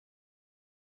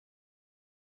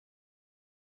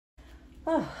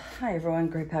Oh, hi everyone,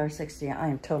 Great Power 60. I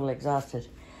am totally exhausted.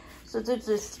 So there's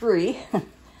this three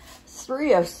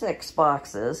of 6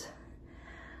 boxes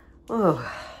of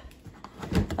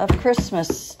Christmas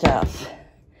stuff.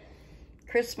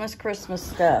 Christmas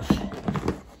stuff.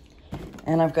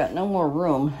 And I've got no more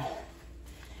room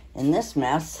in this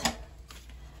mess.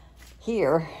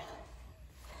 Here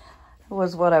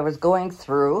was what I was going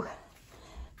through,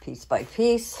 piece by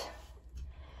piece.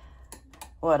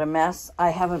 What a mess. I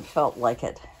haven't felt like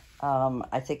it.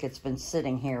 I think it's been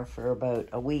sitting here for about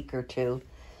a week or two.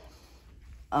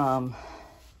 I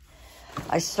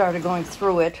started going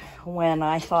through it when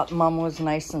I thought Mom was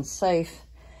nice and safe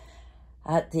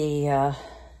at the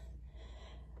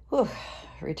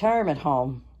retirement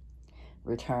home,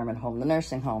 the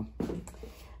nursing home.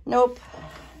 Nope,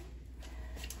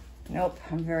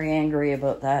 I'm very angry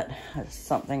about that. It's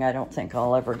something I don't think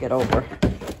I'll ever get over.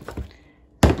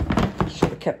 Should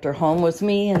have kept her home with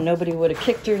me and nobody would have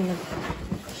kicked her and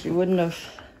she wouldn't have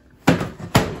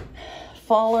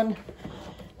fallen.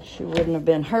 She wouldn't have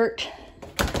been hurt.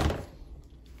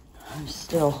 I'm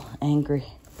still angry.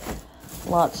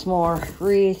 Lots more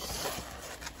wreaths.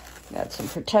 Got some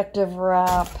protective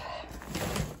wrap,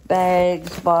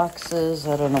 bags, boxes.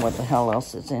 I don't know what the hell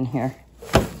else is in here.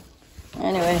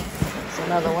 Anyway, it's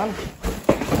another one.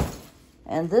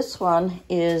 And this one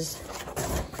is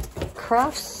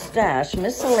Craft Stash,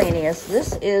 miscellaneous.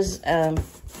 This is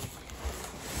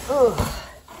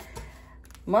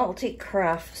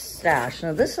multi-craft stash.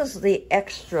 Now this is the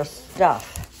extra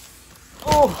stuff.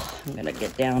 I'm gonna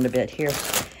get down a bit here.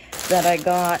 That I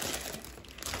got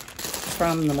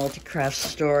from the multi-craft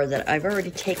store that I've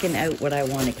already taken out what I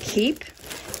want to keep,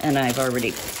 and I've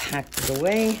already packed it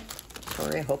away.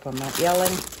 Sorry, I hope I'm not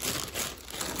yelling.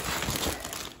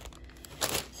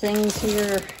 Things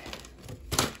here.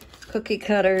 Cookie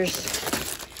cutters,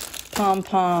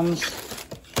 pom-poms,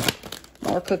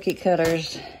 more cookie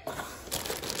cutters,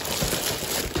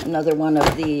 another one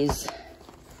of these,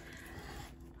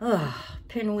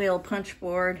 pinwheel punch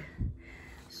board,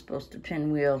 supposed to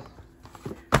pinwheel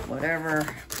whatever.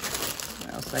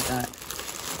 What else I got?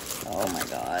 Oh my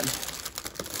God,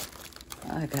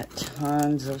 I got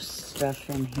tons of stuff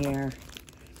in here.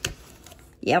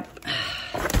 Yep,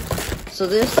 so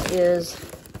this is,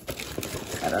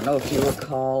 I don't know if you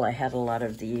recall, I had a lot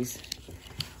of these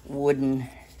wooden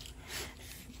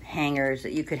hangers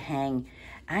that you could hang.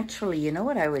 Actually, you know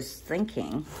what I was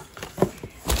thinking?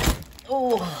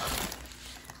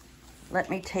 Let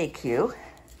me take you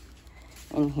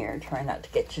in here. Try not to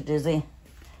get you dizzy.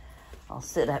 I'll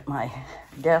sit at my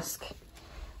desk.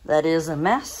 That is a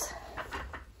mess.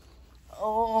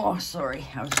 Oh, sorry.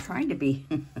 I was trying to be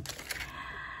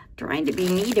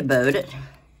neat about it.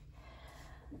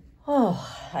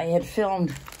 I had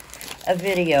filmed a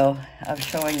video of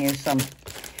showing you some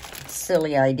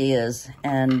silly ideas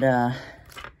and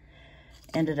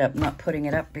ended up not putting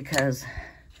it up because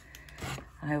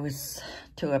I was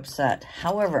too upset.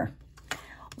 However,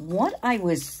 what I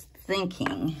was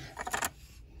thinking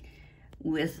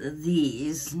with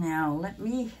these, now let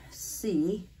me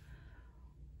see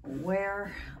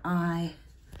where I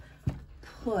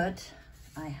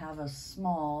have a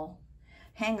small,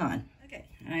 hang on. Okay,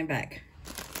 I'm back.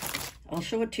 I'll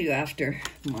show it to you after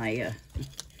my,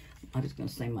 I was going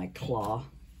to say my claw.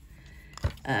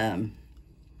 I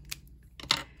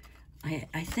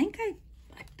think I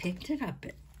picked it up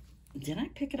at, did I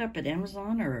pick it up at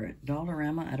Amazon or at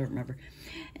Dollarama? I don't remember.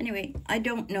 Anyway, I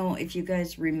don't know if you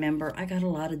guys remember, I got a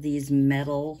lot of these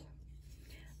metal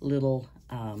little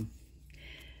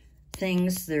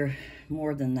things. They're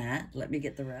more than that. Let me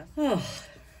get the rest.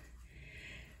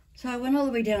 So I went all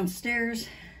the way downstairs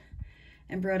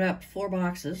and brought up 4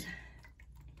 boxes.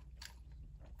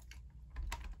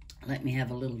 Let me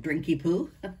have a little drinky poo.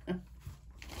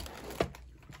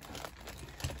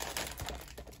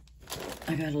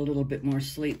 I got a little bit more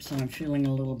sleep, so I'm feeling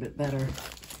a little bit better.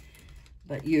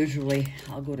 But usually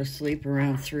I'll go to sleep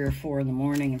around 3 or 4 in the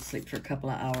morning and sleep for a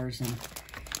couple of hours, and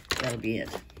that'll be it.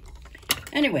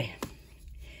 Anyway,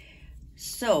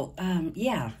 so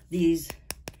yeah, these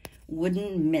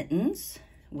wooden mittens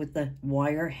with the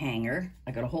wire hanger.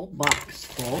 I got a whole box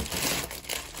full.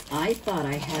 I thought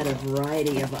I had a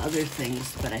variety of other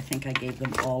things, but I think I gave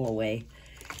them all away.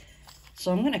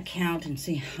 So I'm going to count and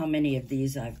see how many of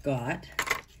these I've got.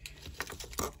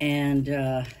 And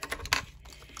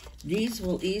these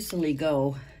will easily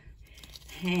go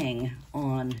hang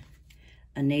on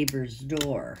a neighbor's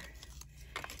door.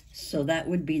 So that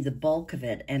would be the bulk of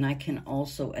it. And I can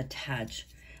also attach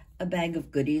a bag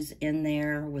of goodies in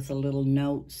there with a little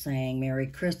note saying Merry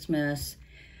Christmas.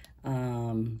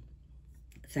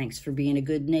 Thanks for being a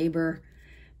good neighbor.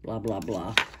 blah, blah,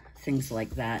 blah, things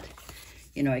like that.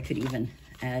 You know, I could even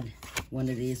add one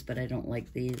of these, but I don't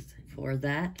like these for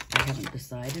that. I haven't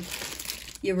decided.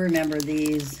 You remember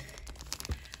these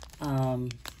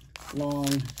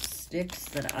long sticks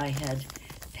that I had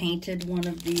painted one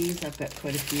of these. I've got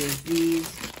quite a few of these.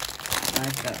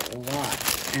 I've got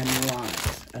lots and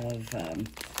lots of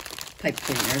pipe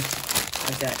cleaners.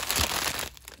 I've got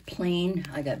plain,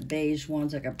 I got beige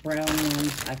ones, I got brown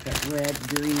ones, I've got red,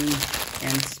 green,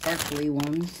 and sparkly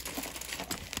ones.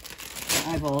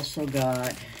 I've also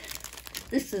got,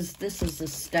 this is a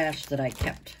stash that I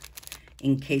kept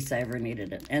in case I ever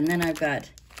needed it. And then I've got,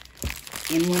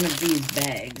 in one of these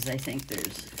bags, I think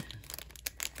there's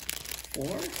 4? I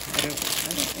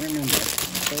don't remember.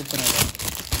 Let's open it up,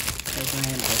 because I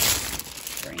am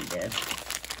just brain dead.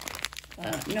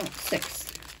 No, 6.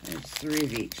 There's 3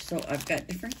 of each. So I've got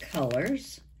different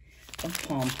colors of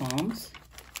pom-poms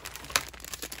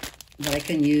that I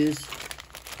can use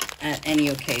at any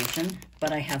occasion,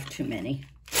 but I have too many.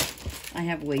 I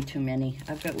have way too many.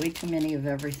 I've got way too many of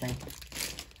everything.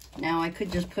 Now I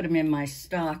could just put them in my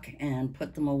stock and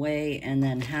put them away and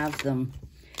then have them,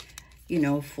 you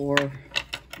know, for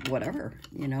whatever,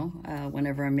 you know,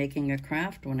 whenever I'm making a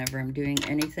craft, whenever I'm doing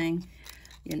anything,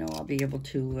 you know, I'll be able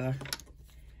to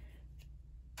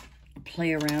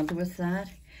play around with that.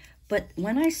 But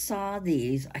when I saw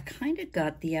these, I kind of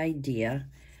got the idea,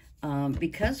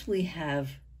 because we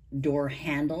have door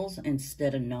handles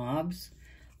instead of knobs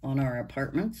on our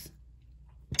apartments,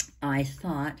 I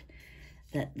thought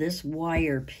that this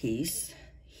wire piece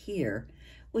here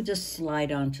would just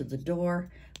slide onto the door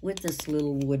with this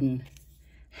little wooden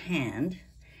hand,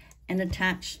 and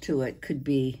attached to it could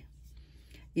be,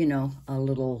 you know, a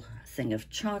little thing of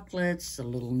chocolates, a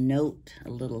little note, a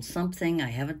little something. I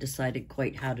haven't decided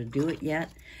quite how to do it yet.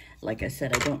 Like I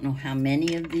said, I don't know how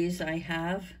many of these I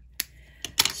have.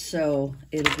 So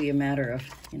it'll be a matter of,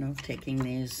 you know, taking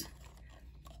these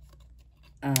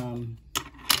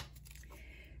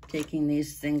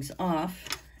things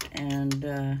off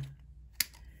and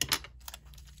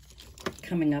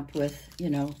coming up with, you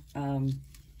know,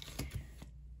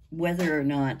 whether or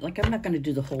not, like, I'm not going to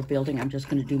do the whole building. I'm just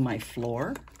going to do my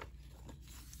floor.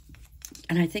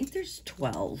 And I think there's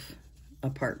 12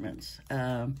 apartments.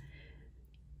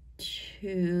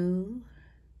 2,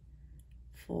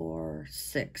 4,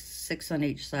 6. 6 on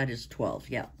each side is 12,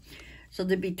 yeah. So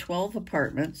there'd be 12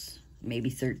 apartments, maybe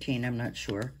 13, I'm not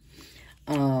sure.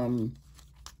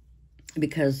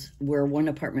 Because where one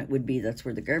apartment would be, that's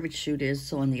where the garbage chute is.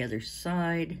 So on the other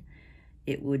side,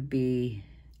 it would be,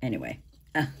 anyway.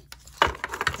 I'm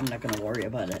not going to worry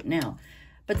about it now.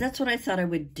 But that's what I thought I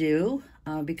would do,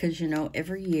 because, you know,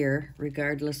 every year,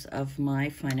 regardless of my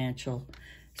financial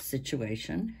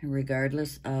situation, and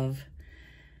regardless of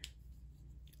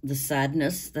the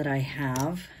sadness that I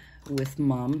have with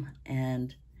Mom,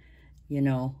 and, you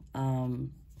know,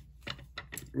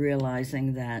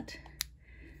 realizing that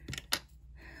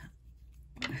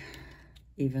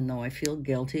even though I feel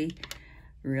guilty,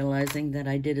 realizing that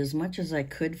I did as much as I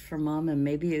could for Mom, and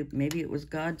maybe it was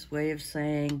God's way of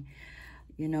saying,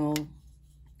 you know,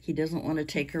 he doesn't want to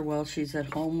take her while she's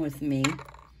at home with me.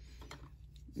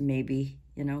 Maybe,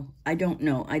 you know, I don't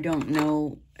know. I don't,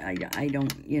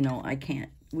 you know, I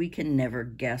can't, we can never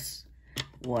guess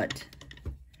what,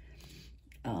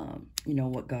 you know,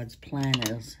 what God's plan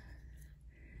is.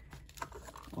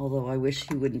 Although I wish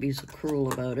he wouldn't be so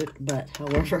cruel about it, but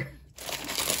however,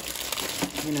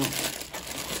 you know,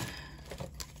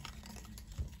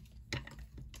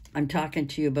 I'm talking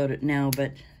to you about it now,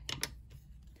 but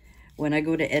when I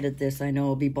go to edit this, I know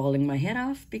I'll be bawling my head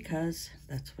off, because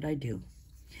that's what I do.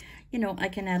 You know, I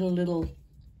can add a little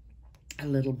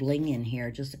bling in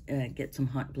here. Just get some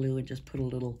hot glue and just put a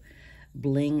little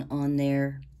bling on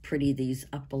there, pretty these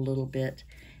up a little bit,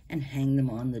 and hang them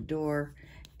on the door.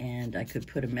 And I could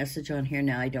put a message on here.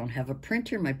 Now, I don't have a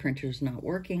printer. My printer's not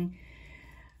working.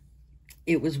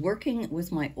 It was working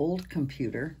with my old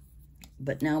computer,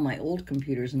 but now my old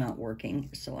computer's not working.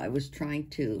 So I was trying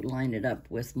to line it up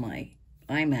with my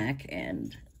iMac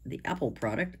and the Apple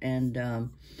product, and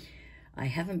I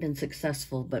haven't been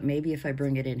successful, but maybe if I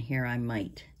bring it in here, I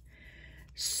might.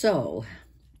 So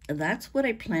that's what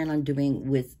I plan on doing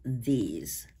with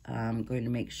these. I'm going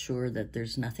to make sure that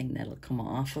there's nothing that'll come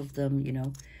off of them, you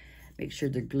know, make sure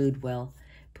they're glued well.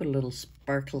 Put a little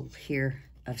sparkle here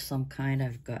of some kind.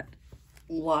 I've got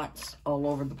lots all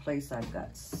over the place. I've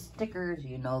got stickers.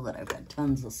 You know that I've got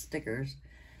tons of stickers.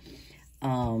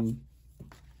 And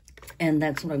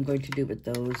that's what I'm going to do with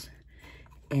those.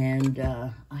 And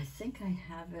I think I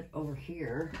have it over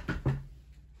here.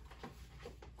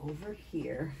 Over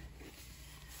here.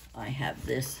 I have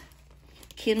this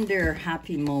Kinder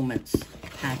Happy Moments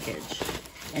package,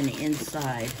 and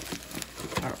inside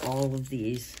are all of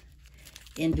these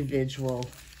individual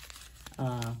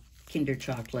Kinder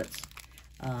chocolates.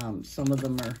 Some of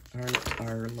them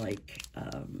are like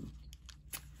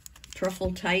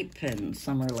truffle type, and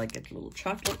some are like a little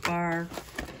chocolate bar.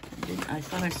 I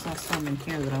thought I saw some in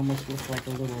here that almost looked like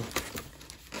a little,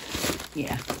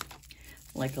 yeah,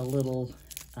 like a little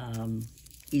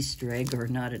Easter egg, or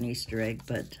not an Easter egg,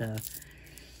 but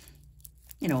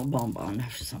you know, a bonbon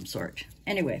of some sort.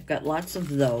 Anyway, I've got lots of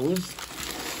those,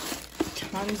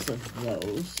 tons of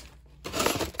those.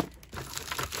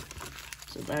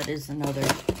 So that is another,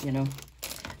 you know,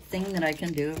 thing that I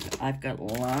can do. I've got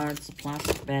lots of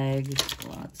plastic bags,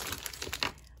 lots.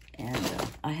 And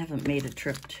I haven't made a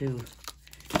trip to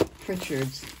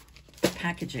Pritchard's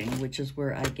Packaging, which is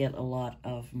where I get a lot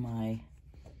of my,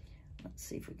 let's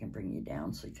see if we can bring you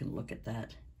down so you can look at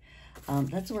that.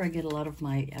 That's where I get a lot of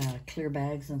my clear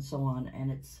bags and so on,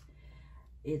 and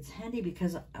it's handy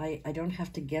because I don't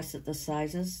have to guess at the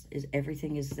sizes.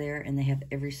 Everything is there, and they have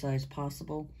every size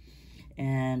possible.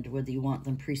 And whether you want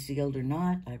them pre-sealed or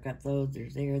not, I've got those. They're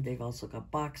there. They've also got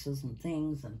boxes and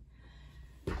things, and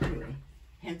anyway,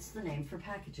 hence the name for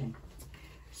packaging.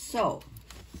 So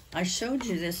I showed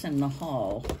you this in the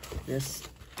haul, this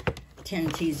 10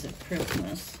 Teas of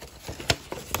Christmas,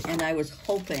 and I was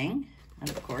hoping, and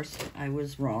of course I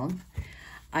was wrong,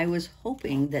 I was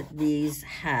hoping that these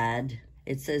had,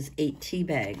 it says 8 tea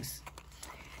bags,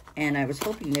 and I was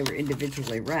hoping they were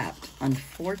individually wrapped.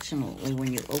 Unfortunately,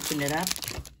 when you open it up,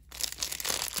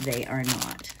 they are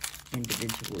not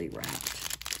individually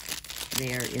wrapped.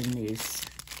 They are in these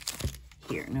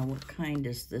here. Now, what kind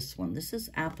is this one? This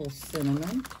is apple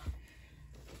cinnamon.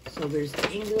 So there's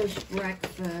English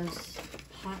breakfast,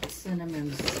 hot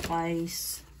cinnamon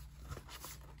spice.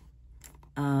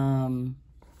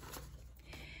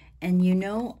 And you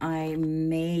know, I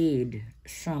made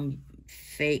some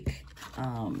fake,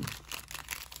 I'm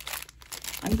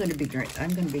going to be drinking, I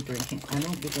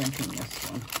won't be drinking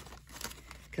this one,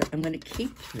 because I'm going to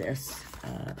keep this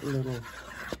little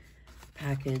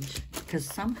package, because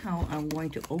somehow I'm going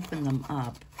to open them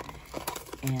up,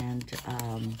 and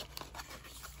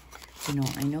you know,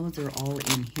 I know they're all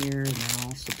in here, and they're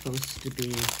all supposed to be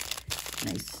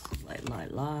nice,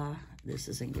 la. This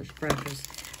is English breakfast,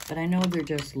 but I know they're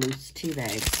just loose tea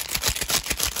bags.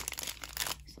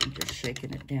 So I'm just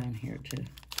shaking it down here too.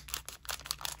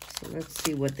 So let's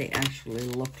see what they actually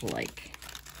look like.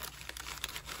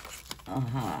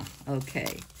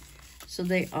 Okay. So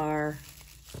they are,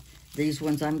 these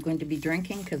ones I'm going to be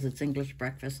drinking because it's English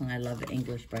breakfast, and I love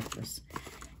English breakfast.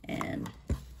 And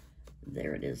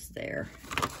there it is there.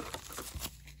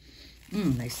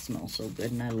 They smell so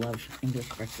good, and I love English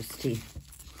breakfast tea.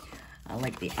 I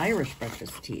like the Irish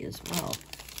breakfast tea as well.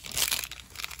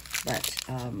 But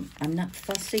I'm not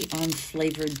fussy on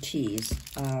flavored teas.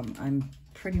 I'm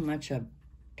pretty much a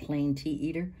plain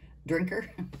tea drinker.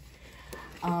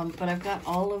 But I've got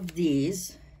all of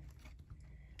these.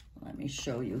 Let me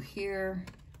show you here.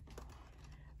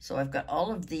 So I've got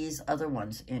all of these other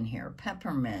ones in here.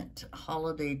 Peppermint,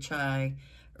 holiday chai,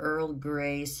 Earl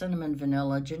Grey, cinnamon,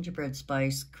 vanilla, gingerbread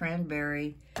spice,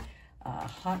 cranberry,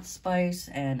 hot spice,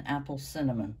 and apple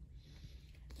cinnamon.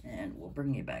 And we'll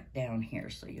bring you back down here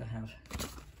so you have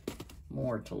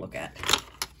more to look at.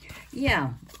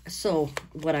 Yeah, so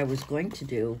what I was going to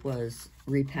do was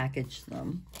repackage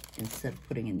them instead of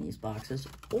putting in these boxes,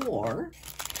 or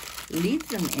leave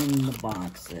them in the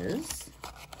boxes,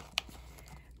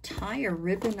 tie a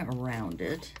ribbon around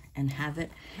it, and have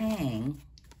it hang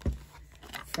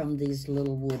from these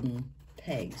little wooden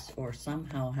pegs, or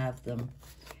somehow have them,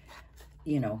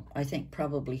 you know, I think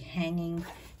probably hanging,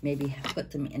 maybe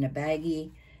put them in a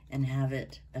baggie and have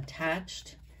it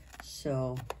attached.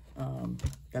 So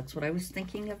that's what I was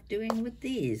thinking of doing with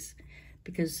these,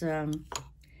 because I'm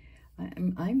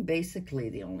basically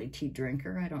the only tea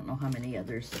drinker. I don't know how many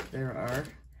others there are,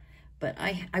 but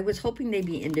I was hoping they'd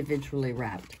be individually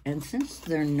wrapped. And since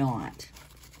they're not,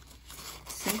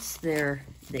 since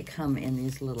they come in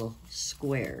these little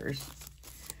squares,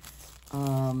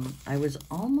 I was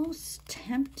almost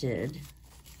tempted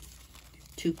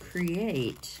to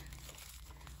create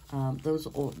those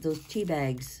tea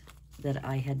bags that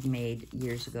I had made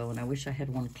years ago, and I wish I had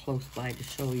one close by to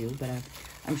show you, but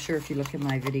I'm sure if you look in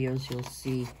my videos, you'll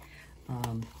see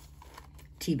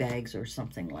tea bags or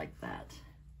something like that.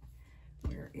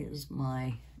 Where is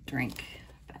my drink?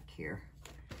 Back here.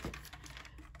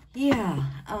 Yeah,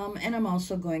 and I'm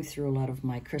also going through a lot of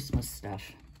my Christmas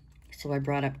stuff. So I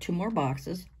brought up 2 more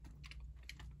boxes.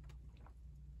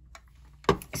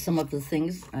 some of the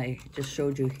things I just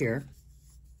showed you here.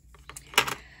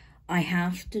 I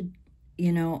have to,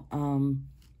 you know,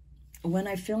 when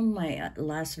I filmed my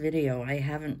last video, I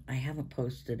haven't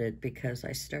posted it because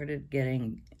I started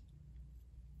getting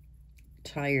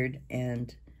tired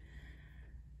and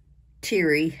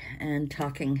teary and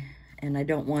talking, and I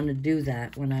don't want to do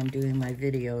that when I'm doing my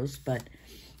videos, but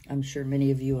I'm sure many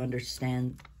of you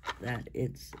understand that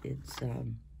it's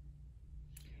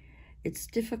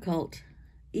difficult.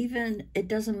 Even, it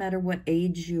doesn't matter what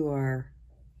age you are,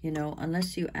 you know,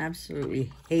 unless you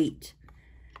absolutely hate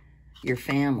your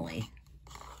family.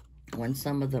 When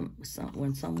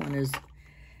when someone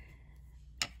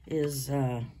is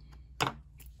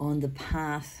on the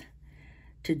path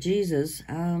to Jesus,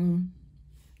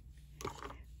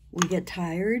 we get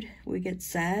tired, we get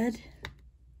sad,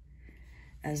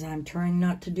 as I'm trying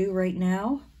not to do right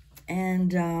now,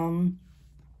 and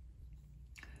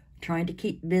trying to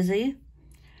keep busy.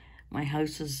 My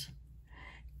house is,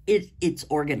 it's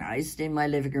organized. In my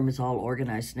living room is all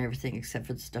organized and everything except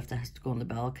for the stuff that has to go on the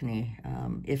balcony,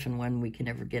 if and when we can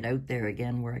ever get out there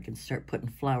again where I can start putting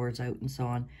flowers out and so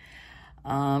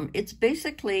on. It's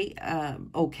basically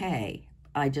okay.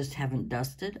 I just haven't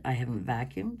dusted. I haven't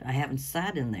vacuumed. I haven't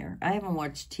sat in there. I haven't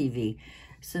watched TV.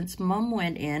 Since Mom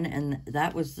went in, and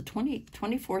that was the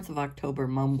 24th of October,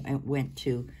 Mom went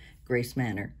to Grace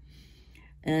Manor.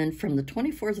 And from the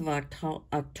 24th of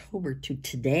October to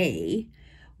today,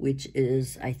 which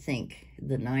is, I think,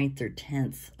 the 9th or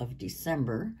 10th of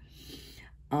December,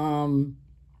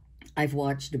 I've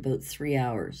watched about 3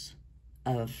 hours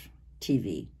of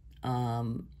TV.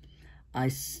 I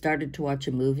started to watch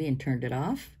a movie and turned it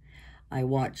off. I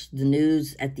watched the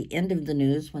news at the end of the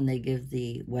news when they give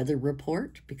the weather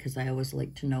report, because I always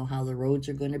like to know how the roads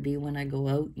are going to be when I go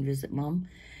out and visit Mom.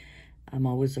 I'm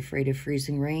always afraid of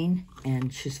freezing rain,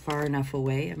 and she's far enough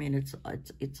away. I mean,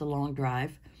 it's a long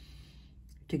drive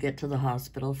to get to the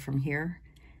hospital from here.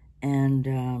 And,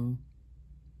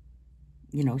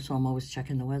 you know, so I'm always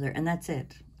checking the weather, and that's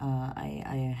it.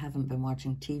 I haven't been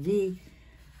watching TV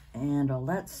and all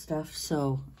that stuff.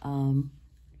 So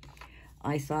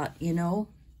I thought, you know,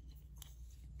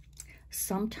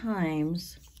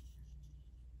 sometimes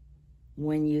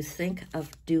when you think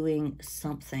of doing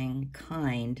something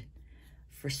kind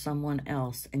for someone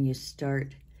else and you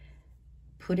start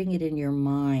putting it in your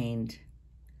mind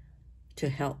to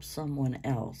help someone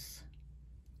else,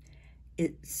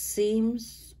 it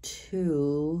seems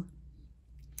to,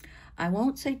 I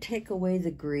won't say take away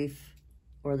the grief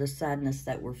or the sadness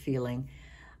that we're feeling,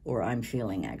 or I'm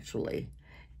feeling actually.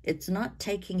 It's not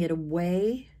taking it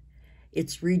away,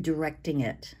 it's redirecting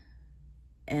it.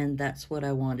 And that's what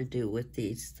I want to do with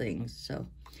these things. So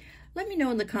let me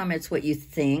know in the comments what you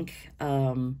think,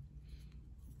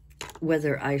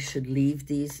 whether I should leave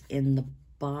these in the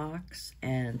box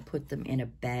and put them in a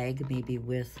bag, maybe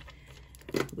with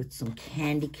some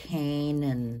candy cane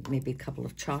and maybe a couple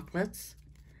of chocolates,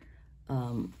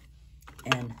 and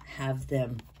have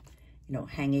them, you know,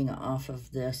 hanging off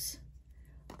of this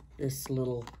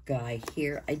little guy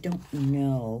here. I don't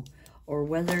know. Or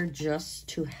whether just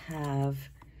to have,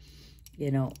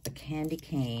 you know, a candy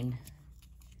cane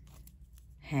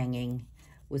hanging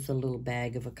with a little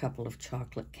bag of a couple of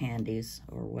chocolate candies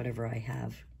or whatever I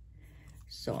have.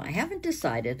 So I haven't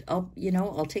decided. I'll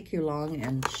take you along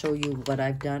and show you what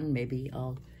I've done. Maybe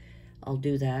I'll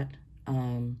do that.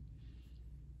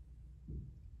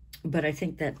 But I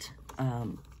think that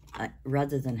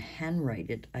rather than handwrite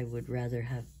it, I would rather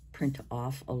have print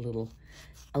off a little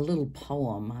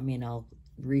poem. I mean, I'll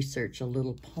research a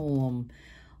little poem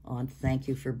on thank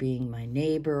you for being my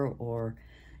neighbor, or,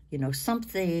 you know,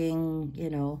 something, you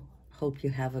know, hope you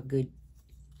have a good,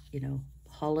 you know,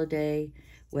 holiday,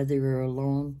 whether you're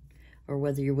alone or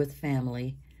whether you're with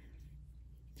family.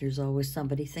 There's always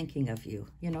somebody thinking of you,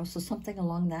 you know, so something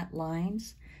along that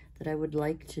lines that I would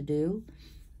like to do.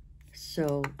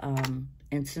 So,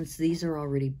 and since these are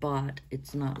already bought,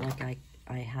 it's not like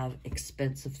I have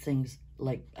expensive things,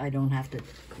 like I don't have to,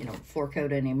 you know, fork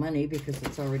out any money because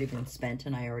it's already been spent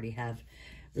and I already have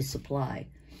the supply.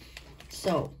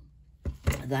 So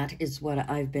that is what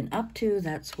I've been up to.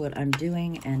 That's what I'm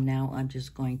doing. And now I'm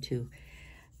just going to,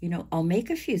 you know, I'll make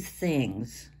a few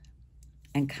things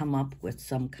and come up with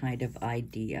some kind of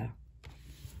idea.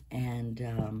 And,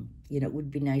 you know, it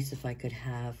would be nice if I could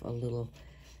have a little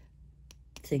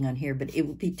thing on here, but it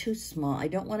would be too small. I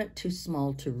don't want it too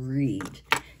small to read.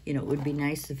 You know, it would be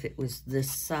nice if it was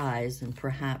this size, and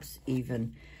perhaps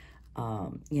even,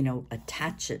 you know,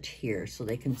 attach it here so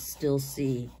they can still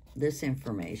see this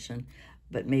information,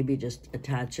 but maybe just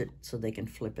attach it so they can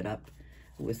flip it up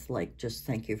with, like, just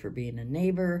thank you for being a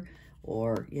neighbor,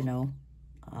 or, you know,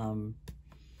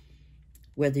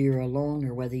 whether you're alone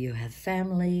or whether you have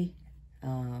family,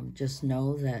 just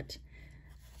know that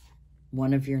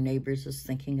one of your neighbors is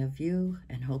thinking of you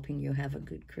and hoping you have a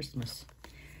good Christmas.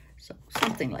 So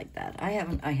something like that. I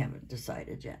haven't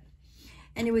decided yet.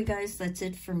 Anyway, guys, that's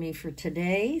it for me for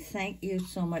today. Thank you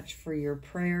so much for your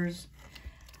prayers.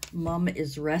 Mom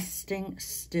is resting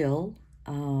still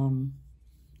in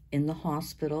the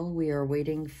hospital. We are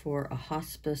waiting for a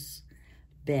hospice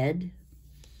bed.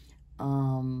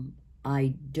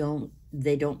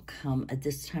 They don't come at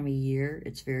this time of year.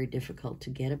 It's very difficult to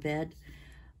get a bed.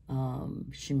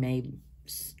 She may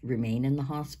remain in the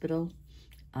hospital.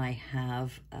 I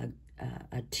have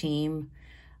a team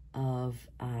of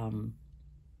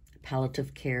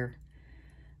palliative care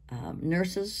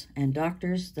nurses and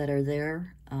doctors that are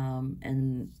there,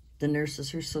 and the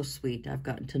nurses are so sweet. I've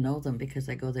gotten to know them because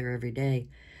I go there every day,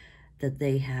 that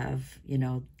they have, you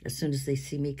know, as soon as they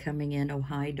see me coming in, oh,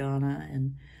 hi, Donna,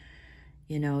 and,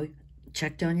 you know,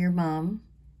 checked on your mom.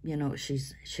 You know, she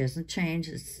hasn't changed.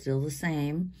 It's still the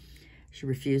same. She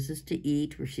refuses to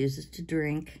eat, refuses to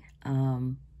drink,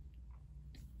 and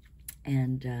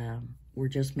we're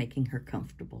just making her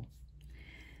comfortable.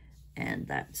 And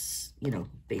that's, you know,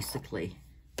 basically,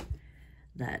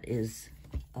 that is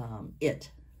it.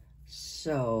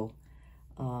 So,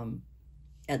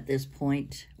 at this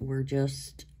point, we're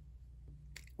just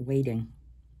waiting.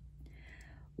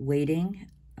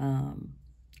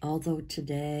 Although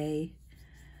today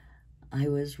I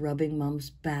was rubbing Mom's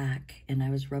back, and I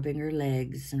was rubbing her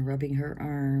legs and rubbing her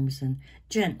arms and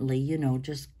gently, you know,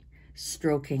 just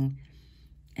stroking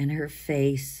and her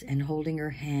face and holding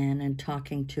her hand and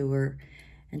talking to her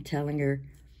and telling her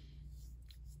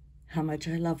how much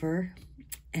I love her.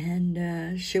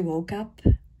 And she woke up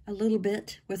a little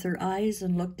bit with her eyes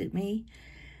and looked at me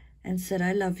and said,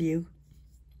 I love you.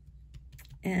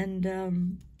 And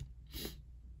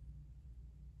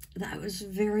that was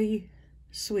very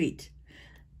sweet.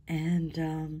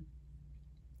 And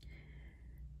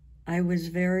I was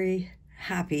very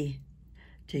happy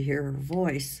to hear her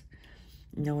voice,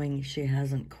 knowing she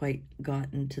hasn't quite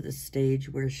gotten to the stage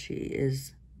where she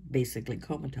is basically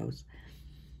comatose.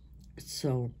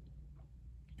 So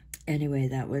anyway,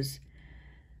 that was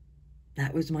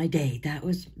my day. That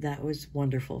was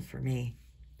wonderful for me.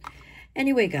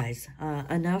 Anyway, guys,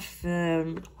 enough,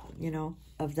 you know,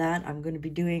 of that. I'm going to be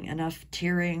doing enough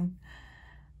tearing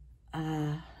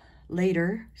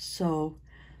later. So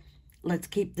let's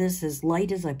keep this as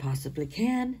light as I possibly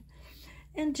can,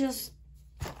 and just,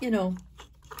 you know,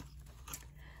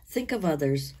 think of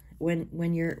others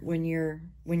when you're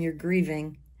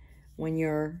grieving, when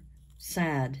you're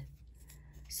sad.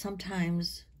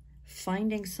 Sometimes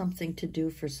finding something to do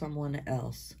for someone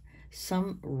else,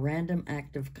 some random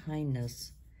act of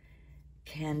kindness,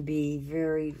 can be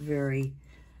very, very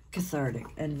cathartic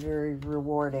and very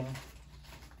rewarding.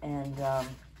 And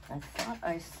I thought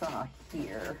I saw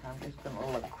here, I'm just going to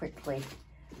look quickly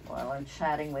while I'm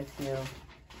chatting with you.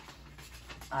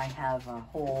 I have a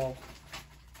whole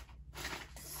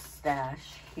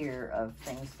stash here of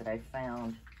things that I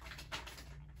found,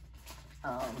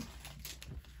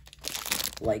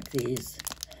 like these.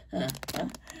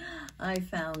 I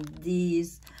found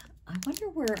these. I wonder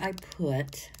where I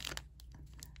put,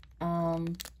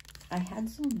 I had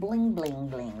some bling, bling,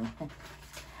 bling.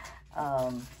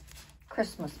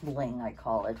 Christmas bling, I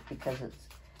call it, because it's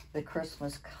the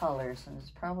Christmas colors, and it's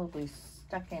probably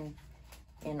stuck in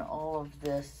all of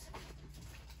this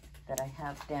that I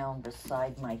have down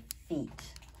beside my feet.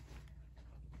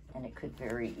 And it could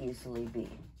very easily be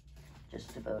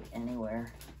just about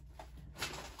anywhere.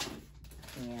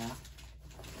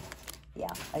 Yeah,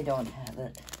 I don't have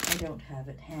it. I don't have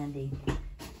it handy.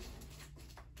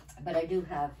 But I do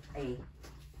have a,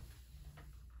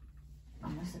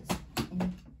 unless it's in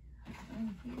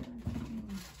here.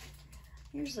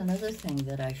 Here's another thing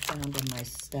that I found in my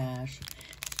stash.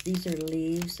 These are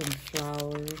leaves and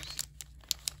flowers,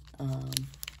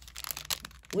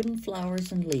 wooden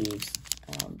flowers and leaves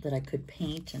that I could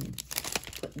paint and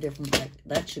put different,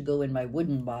 that should go in my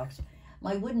wooden box.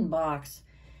 My wooden box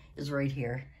is right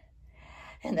here.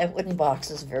 And that wooden box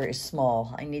is very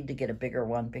small. I need to get a bigger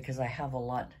one because I have a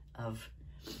lot of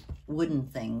wooden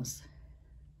things.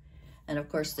 And of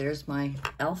course, there's my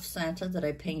elf Santa that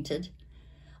I painted.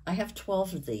 I have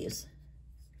 12 of these.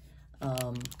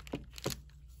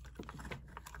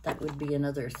 That would be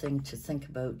another thing to think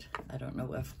about. I don't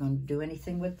know if I'm going to do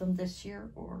anything with them this year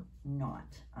or not.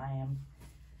 I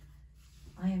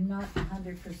am not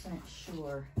 100%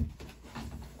 sure.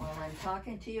 While I'm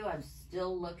talking to you, I'm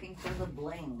still looking for the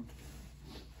bling.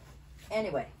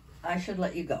 Anyway, I should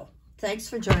let you go. thanks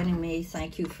for joining me.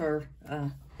 Thank you for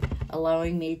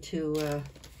allowing me to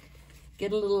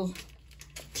get a little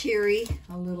teary,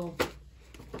 a little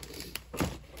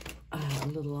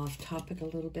off topic a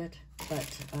little bit, but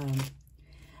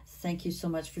thank you so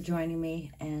much for joining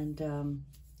me, and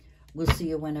we'll see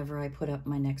you whenever I put up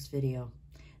my next video.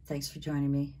 Thanks for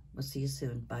joining me. We'll see you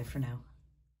soon. Bye for now.